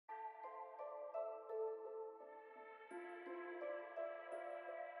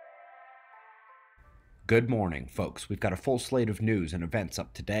Good morning, folks. We've got a full slate of news and events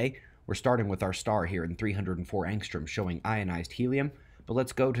up today. We're starting with our star here in 304 angstrom showing ionized helium, but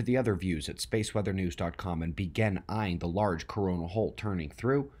let's go to the other views at spaceweathernews.com and begin eyeing the large coronal hole turning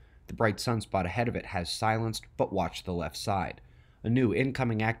through. The bright sunspot ahead of it has silenced, but watch the left side. A new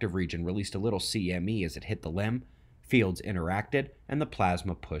incoming active region released a little CME as it hit the limb. Fields interacted, and the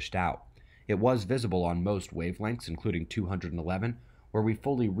plasma pushed out. It was visible on most wavelengths, including 211, where we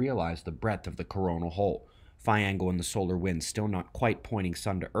fully realized the breadth of the coronal hole. Phi angle in the solar wind still not quite pointing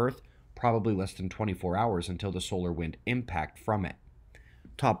sun to Earth, probably less than 24 hours until the solar wind impact from it.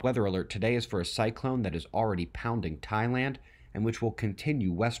 Top weather alert today is for a cyclone that is already pounding Thailand and which will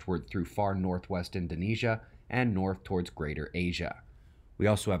continue westward through far northwest Indonesia and north towards Greater Asia. We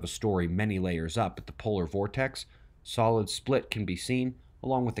also have a story many layers up at the polar vortex. Solid split can be seen,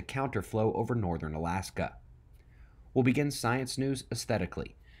 along with the counterflow over northern Alaska. We'll begin science news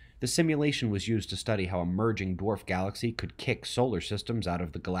aesthetically. The simulation was used to study how a merging dwarf galaxy could kick solar systems out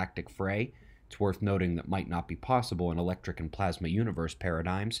of the galactic fray. It's worth noting that might not be possible in electric and plasma universe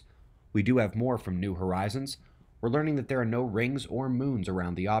paradigms. We do have more from New Horizons. We're learning that there are no rings or moons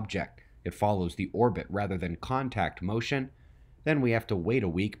around the object. It follows the orbit rather than contact motion. Then we have to wait a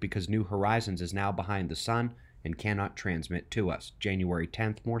week because New Horizons is now behind the sun and cannot transmit to us. January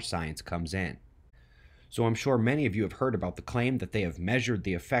 10th, more science comes in. So I'm sure many of you have heard about the claim that they have measured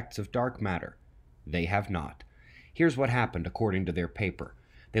the effects of dark matter. They have not. Here's what happened according to their paper.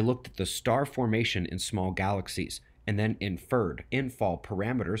 They looked at the star formation in small galaxies and then inferred infall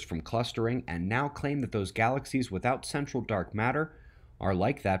parameters from clustering and now claim that those galaxies without central dark matter are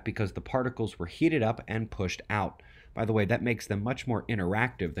like that because the particles were heated up and pushed out. By the way, that makes them much more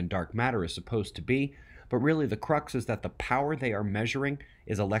interactive than dark matter is supposed to be, but really the crux is that the power they are measuring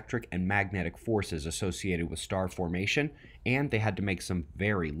is electric and magnetic forces associated with star formation, and they had to make some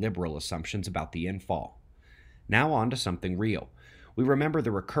very liberal assumptions about the infall. Now on to something real. We remember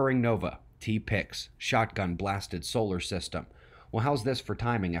the recurring nova, T-Pix, shotgun blasted solar system. Well, how's this for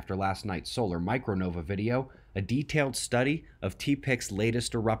timing after last night's solar micronova video, a detailed study of T-Pix's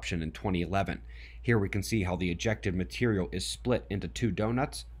latest eruption in 2011. Here we can see how the ejected material is split into two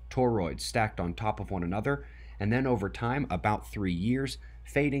donuts, toroids stacked on top of one another, and then over time, about 3 years,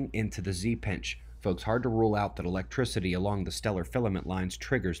 fading into the Z-pinch. Folks, hard to rule out that electricity along the stellar filament lines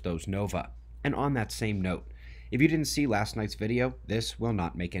triggers those nova. And on that same note, if you didn't see last night's video, this will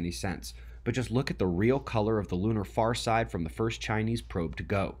not make any sense. But just look at the real color of the lunar far side from the first Chinese probe to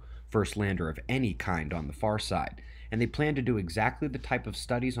go, first lander of any kind on the far side. And they plan to do exactly the type of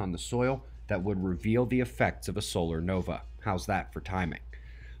studies on the soil that would reveal the effects of a solar nova. How's that for timing?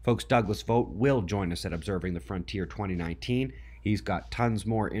 Folks, Douglas Vogt will join us at Observing the Frontier 2019. He's got tons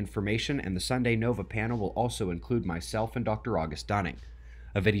more information, and the Sunday Nova panel will also include myself and Dr. August Dunning.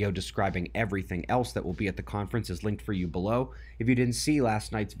 A video describing everything else that will be at the conference is linked for you below. If you didn't see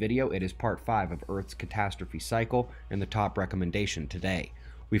last night's video, it is part 5 of Earth's catastrophe cycle and the top recommendation today.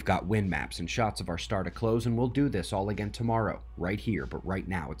 We've got wind maps and shots of our star to close, and we'll do this all again tomorrow, right here, but right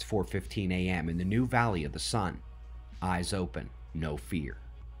now it's 4:15 a.m. in the new Valley of the Sun. Eyes open, no fear.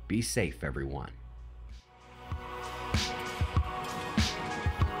 Be safe, everyone.